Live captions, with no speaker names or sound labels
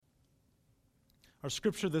Our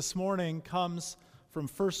scripture this morning comes from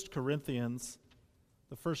 1 Corinthians,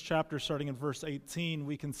 the first chapter starting in verse 18.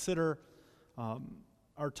 We consider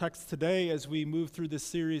our text today as we move through this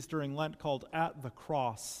series during Lent called At the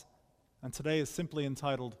Cross, and today is simply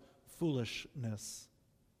entitled Foolishness.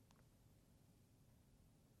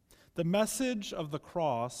 The message of the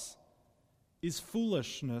cross is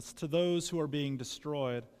foolishness to those who are being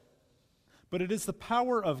destroyed, but it is the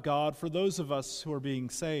power of God for those of us who are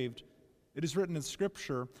being saved. It is written in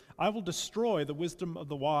Scripture, "I will destroy the wisdom of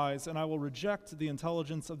the wise, and I will reject the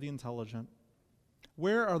intelligence of the intelligent."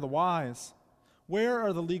 Where are the wise? Where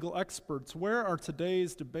are the legal experts? Where are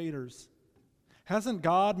today's debaters? Hasn't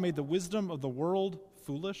God made the wisdom of the world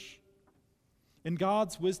foolish? In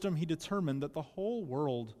God's wisdom, He determined that the whole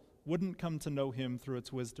world wouldn't come to know Him through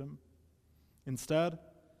its wisdom. Instead,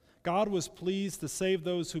 God was pleased to save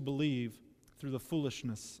those who believe through the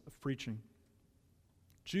foolishness of preaching.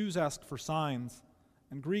 Jews ask for signs,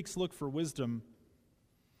 and Greeks look for wisdom,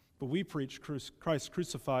 but we preach Christ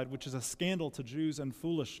crucified, which is a scandal to Jews and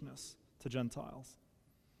foolishness to Gentiles.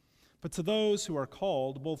 But to those who are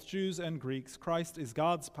called, both Jews and Greeks, Christ is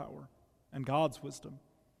God's power and God's wisdom.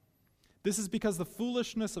 This is because the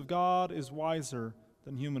foolishness of God is wiser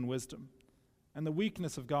than human wisdom, and the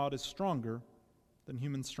weakness of God is stronger than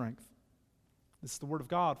human strength. This is the word of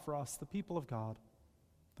God for us, the people of God.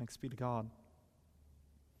 Thanks be to God.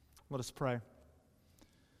 Let us pray.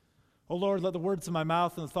 O Lord, let the words of my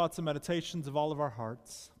mouth and the thoughts and meditations of all of our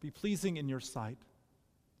hearts be pleasing in your sight.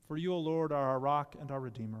 For you, O Lord, are our rock and our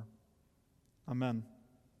Redeemer. Amen.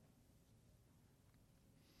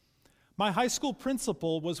 My high school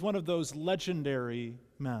principal was one of those legendary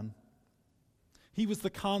men. He was the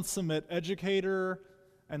consummate educator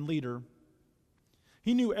and leader.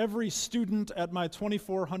 He knew every student at my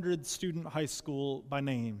 2,400 student high school by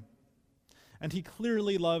name, and he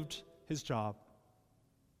clearly loved his job.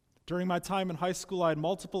 During my time in high school, I had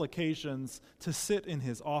multiple occasions to sit in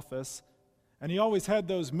his office, and he always had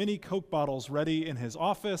those mini Coke bottles ready in his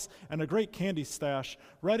office and a great candy stash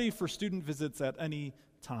ready for student visits at any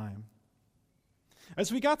time.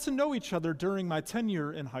 As we got to know each other during my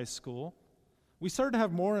tenure in high school, we started to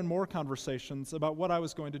have more and more conversations about what I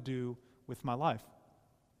was going to do with my life.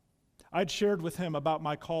 I'd shared with him about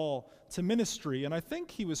my call to ministry, and I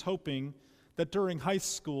think he was hoping that during high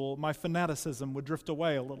school my fanaticism would drift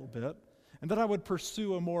away a little bit and that I would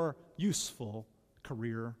pursue a more useful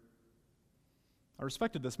career. I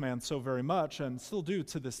respected this man so very much and still do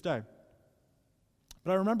to this day.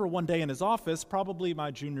 But I remember one day in his office, probably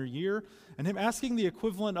my junior year, and him asking the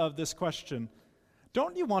equivalent of this question: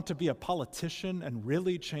 "Don't you want to be a politician and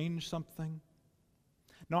really change something?"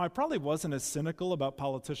 Now, I probably wasn't as cynical about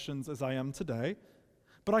politicians as I am today,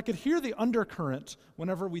 but I could hear the undercurrent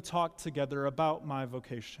whenever we talked together about my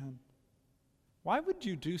vocation. Why would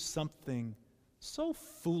you do something so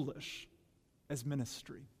foolish as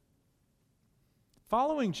ministry?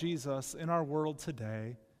 Following Jesus in our world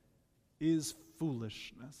today is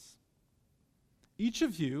foolishness. Each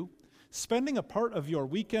of you spending a part of your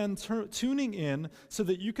weekend tuning in so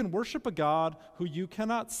that you can worship a God who you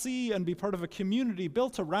cannot see and be part of a community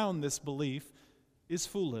built around this belief is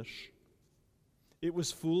foolish. It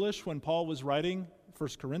was foolish when Paul was writing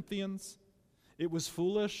 1 Corinthians. It was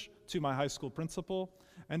foolish to my high school principal,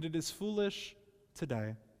 and it is foolish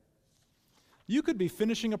today. You could be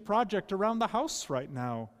finishing a project around the house right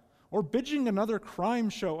now, or binging another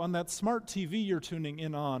crime show on that smart TV you're tuning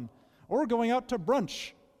in on, or going out to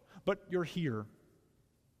brunch, but you're here.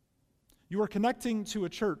 You are connecting to a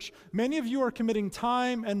church. Many of you are committing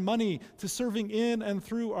time and money to serving in and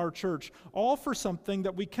through our church, all for something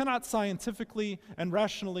that we cannot scientifically and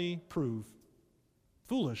rationally prove.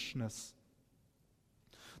 Foolishness.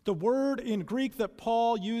 The word in Greek that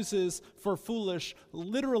Paul uses for foolish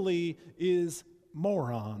literally is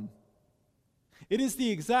moron. It is the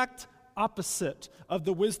exact opposite of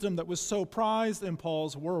the wisdom that was so prized in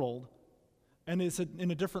Paul's world and is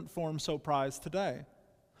in a different form so prized today.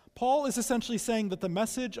 Paul is essentially saying that the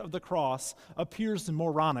message of the cross appears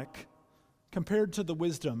moronic compared to the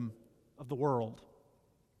wisdom of the world.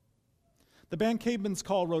 The band Caedmon's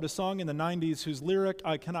Call wrote a song in the 90s whose lyric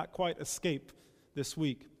I cannot quite escape this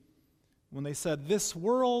week when they said, "This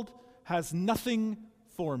world has nothing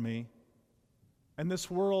for me, and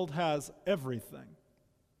this world has everything.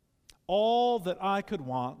 All that I could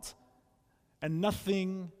want, and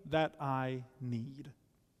nothing that I need."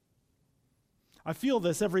 I feel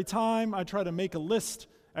this every time I try to make a list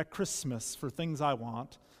at Christmas for things I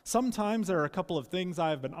want. Sometimes there are a couple of things I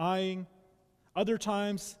have been eyeing. Other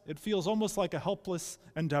times it feels almost like a helpless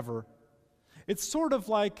endeavor. It's sort of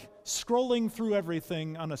like scrolling through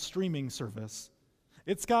everything on a streaming service.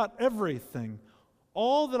 It's got everything,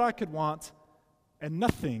 all that I could want, and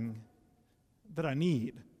nothing that I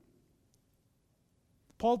need.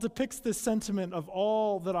 Paul depicts this sentiment of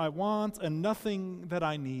all that I want and nothing that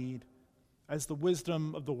I need as the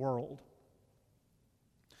wisdom of the world.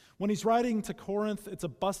 When he's writing to Corinth, it's a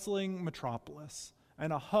bustling metropolis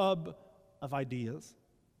and a hub of ideas.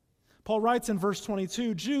 Paul writes in verse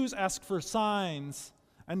 22, Jews ask for signs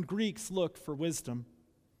and Greeks look for wisdom.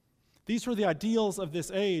 These were the ideals of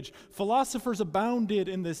this age. Philosophers abounded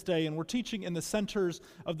in this day and were teaching in the centers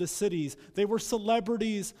of the cities. They were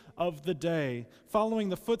celebrities of the day, following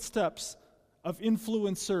the footsteps of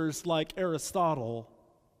influencers like Aristotle.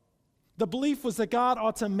 The belief was that God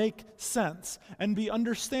ought to make sense and be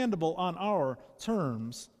understandable on our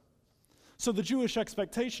terms. So the Jewish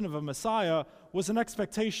expectation of a Messiah was an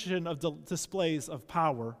expectation of displays of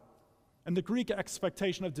power, and the Greek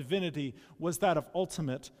expectation of divinity was that of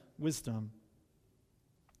ultimate wisdom.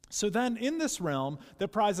 So then, in this realm that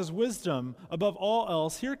prizes wisdom above all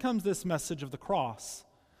else, here comes this message of the cross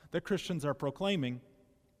that Christians are proclaiming.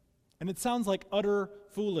 And it sounds like utter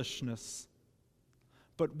foolishness.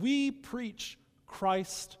 But we preach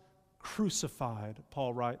Christ crucified,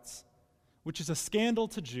 Paul writes, which is a scandal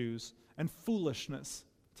to Jews and foolishness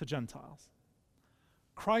to Gentiles.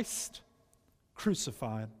 Christ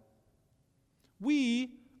crucified.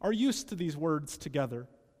 We are used to these words together,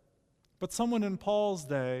 but someone in Paul's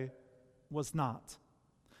day was not.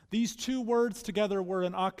 These two words together were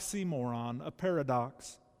an oxymoron, a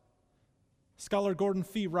paradox. Scholar Gordon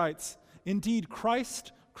Fee writes, indeed,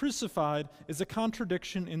 Christ crucified is a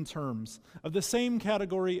contradiction in terms, of the same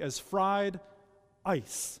category as fried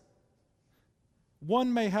ice.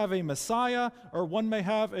 One may have a Messiah, or one may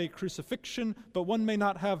have a crucifixion, but one may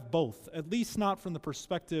not have both, at least not from the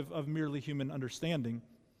perspective of merely human understanding.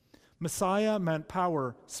 Messiah meant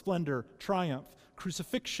power, splendor, triumph.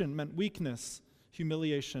 Crucifixion meant weakness,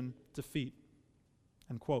 humiliation, defeat.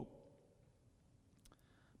 End quote.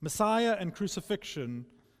 Messiah and crucifixion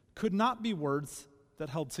could not be words that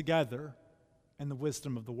held together in the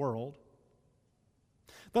wisdom of the world.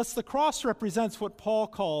 Thus, the cross represents what Paul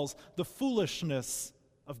calls the foolishness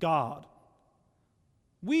of God.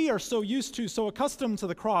 We are so accustomed to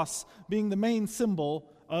the cross being the main symbol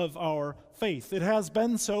of our faith. It has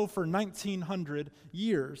been so for 1900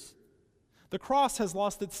 years. The cross has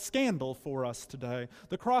lost its scandal for us today.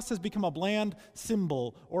 The cross has become a bland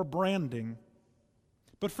symbol or branding.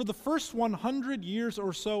 But for the first 100 years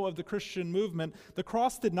or so of the Christian movement, the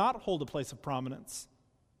cross did not hold a place of prominence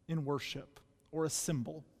in worship or a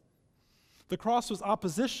symbol. The cross was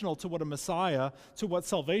oppositional to what a Messiah, to what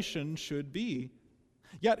salvation should be.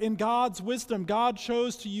 Yet in God's wisdom, God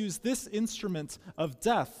chose to use this instrument of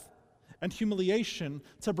death and humiliation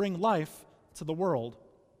to bring life to the world.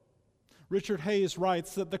 Richard Hayes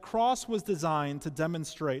writes that the cross was designed to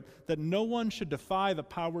demonstrate that no one should defy the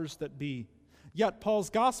powers that be. Yet Paul's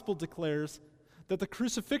gospel declares that the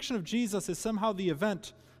crucifixion of Jesus is somehow the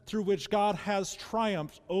event through which God has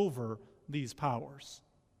triumphed over these powers.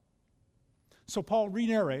 So Paul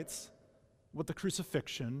re-narrates what the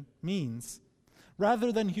crucifixion means.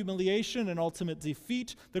 Rather than humiliation and ultimate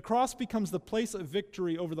defeat, the cross becomes the place of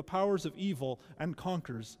victory over the powers of evil and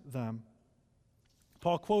conquers them.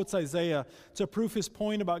 Paul quotes Isaiah to prove his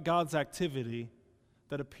point about God's activity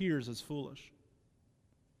that appears as foolish.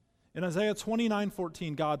 In Isaiah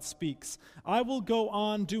 29:14, God speaks, I will go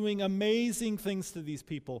on doing amazing things to these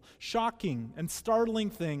people, shocking and startling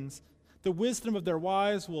things. The wisdom of their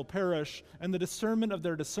wise will perish, and the discernment of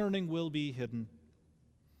their discerning will be hidden.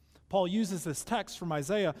 Paul uses this text from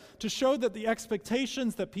Isaiah to show that the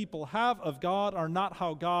expectations that people have of God are not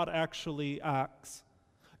how God actually acts.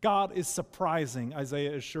 God is surprising,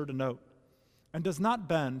 Isaiah is sure to note, and does not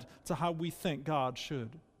bend to how we think God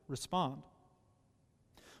should respond.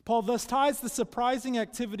 Paul thus ties the surprising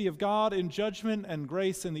activity of God in judgment and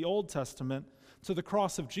grace in the Old Testament to the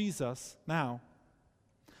cross of Jesus now.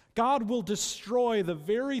 God will destroy the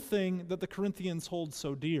very thing that the Corinthians hold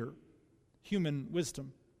so dear, human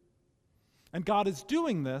wisdom. And God is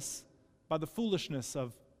doing this by the foolishness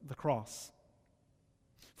of the cross.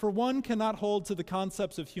 For one cannot hold to the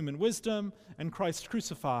concepts of human wisdom and Christ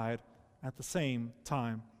crucified at the same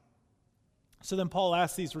time. So then Paul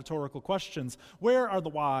asks these rhetorical questions. Where are the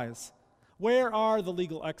wise? Where are the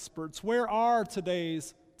legal experts? Where are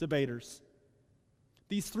today's debaters?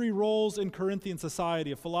 These three roles in Corinthian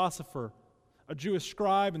society, a philosopher, a Jewish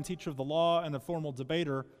scribe and teacher of the law, and a formal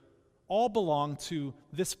debater, all belong to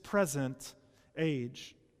this present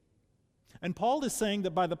age. And Paul is saying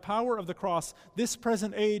that by the power of the cross, this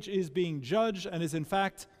present age is being judged and is in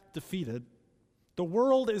fact defeated. The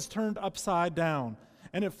world is turned upside down,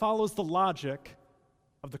 and it follows the logic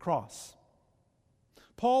of the cross.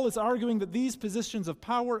 Paul is arguing that these positions of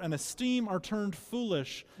power and esteem are turned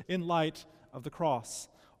foolish in light of the cross.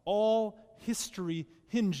 All history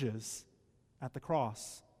hinges at the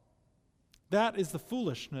cross. That is the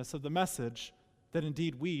foolishness of the message that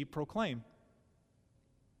indeed we proclaim.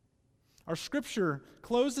 Our scripture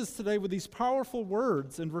closes today with these powerful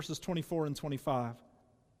words in verses 24 and 25.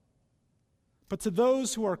 But to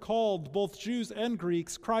those who are called, both Jews and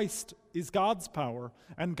Greeks, Christ is God's power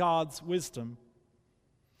and God's wisdom.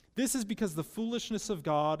 This is because the foolishness of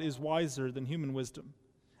God is wiser than human wisdom,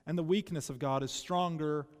 and the weakness of God is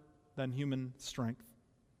stronger than human strength.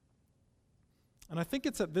 And I think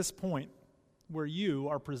it's at this point where you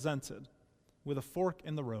are presented with a fork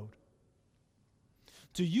in the road.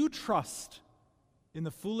 Do you trust in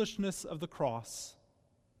the foolishness of the cross,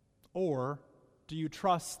 or do you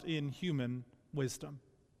trust in human wisdom?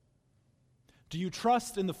 Do you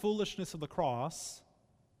trust in the foolishness of the cross,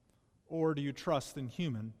 or do you trust in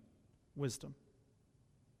human wisdom?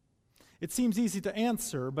 It seems easy to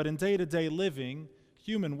answer, but in day-to-day living,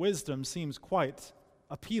 human wisdom seems quite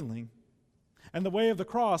appealing. And the way of the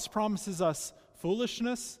cross promises us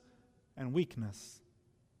foolishness and weakness.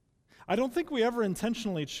 I don't think we ever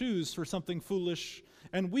intentionally choose for something foolish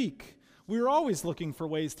and weak. We're always looking for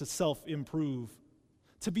ways to self-improve,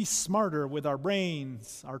 to be smarter with our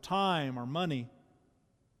brains, our time, our money.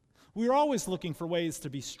 We're always looking for ways to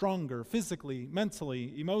be stronger physically,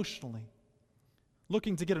 mentally, emotionally,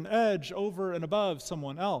 looking to get an edge over and above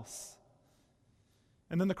someone else.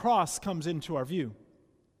 And then the cross comes into our view,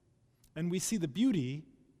 and we see the beauty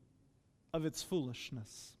of its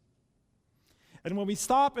foolishness. And when we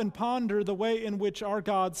stop and ponder the way in which our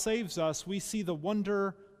God saves us, we see the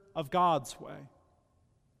wonder of God's way.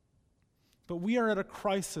 But we are at a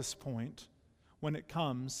crisis point when it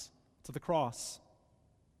comes to the cross.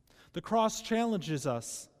 The cross challenges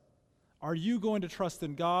us. Are you going to trust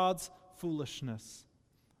in God's foolishness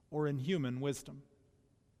or in human wisdom?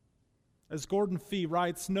 As Gordon Fee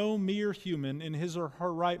writes, no mere human in his or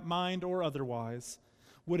her right mind or otherwise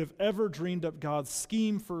would have ever dreamed up God's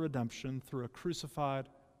scheme for redemption through a crucified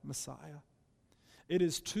Messiah. It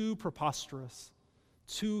is too preposterous,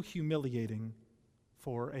 too humiliating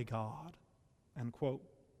for a God. End quote.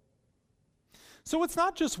 So it's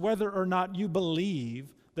not just whether or not you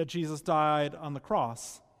believe that Jesus died on the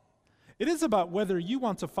cross. It is about whether you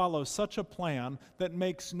want to follow such a plan that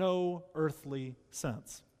makes no earthly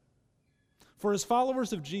sense. For as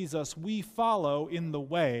followers of Jesus, we follow in the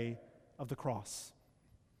way of the cross.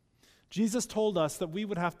 Jesus told us that we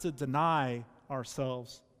would have to deny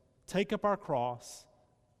ourselves, take up our cross,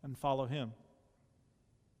 and follow him.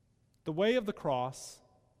 The way of the cross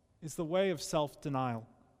is the way of self-denial.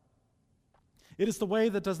 It is the way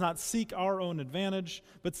that does not seek our own advantage,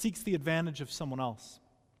 but seeks the advantage of someone else.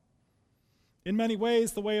 In many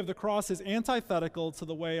ways, the way of the cross is antithetical to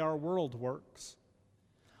the way our world works.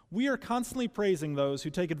 We are constantly praising those who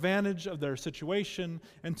take advantage of their situation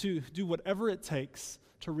and to do whatever it takes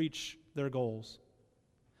to reach their goals.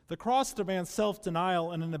 The cross demands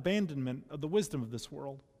self-denial and an abandonment of the wisdom of this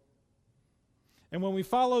world. And when we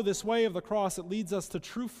follow this way of the cross, it leads us to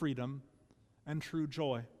true freedom and true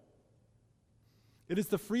joy. It is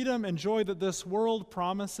the freedom and joy that this world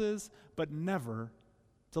promises but never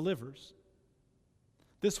delivers.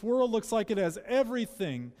 This world looks like it has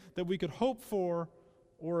everything that we could hope for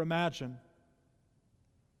or imagine.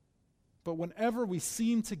 But whenever we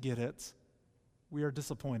seem to get it, we are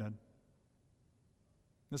disappointed.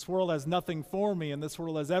 This world has nothing for me, and this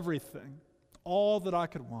world has everything, all that I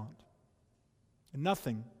could want, and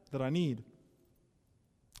nothing that I need.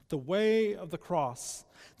 The way of the cross,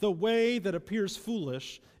 the way that appears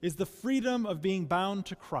foolish, is the freedom of being bound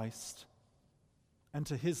to Christ and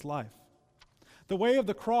to his life. The way of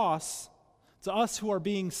the cross, to us who are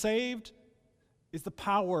being saved, is the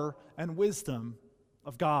power and wisdom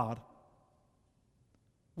of God.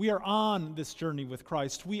 We are on this journey with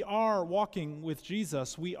Christ. We are walking with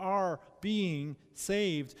Jesus. We are being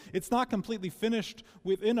saved. It's not completely finished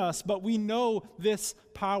within us, but we know this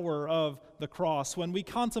power of the cross. When we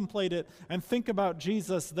contemplate it and think about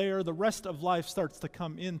Jesus there, the rest of life starts to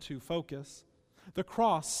come into focus. The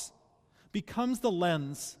cross becomes the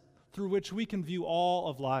lens through which we can view all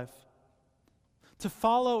of life. To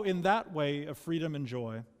follow in that way of freedom and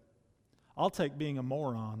joy, I'll take being a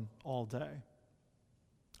moron all day.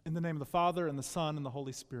 In the name of the Father, and the Son, and the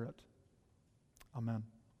Holy Spirit. Amen.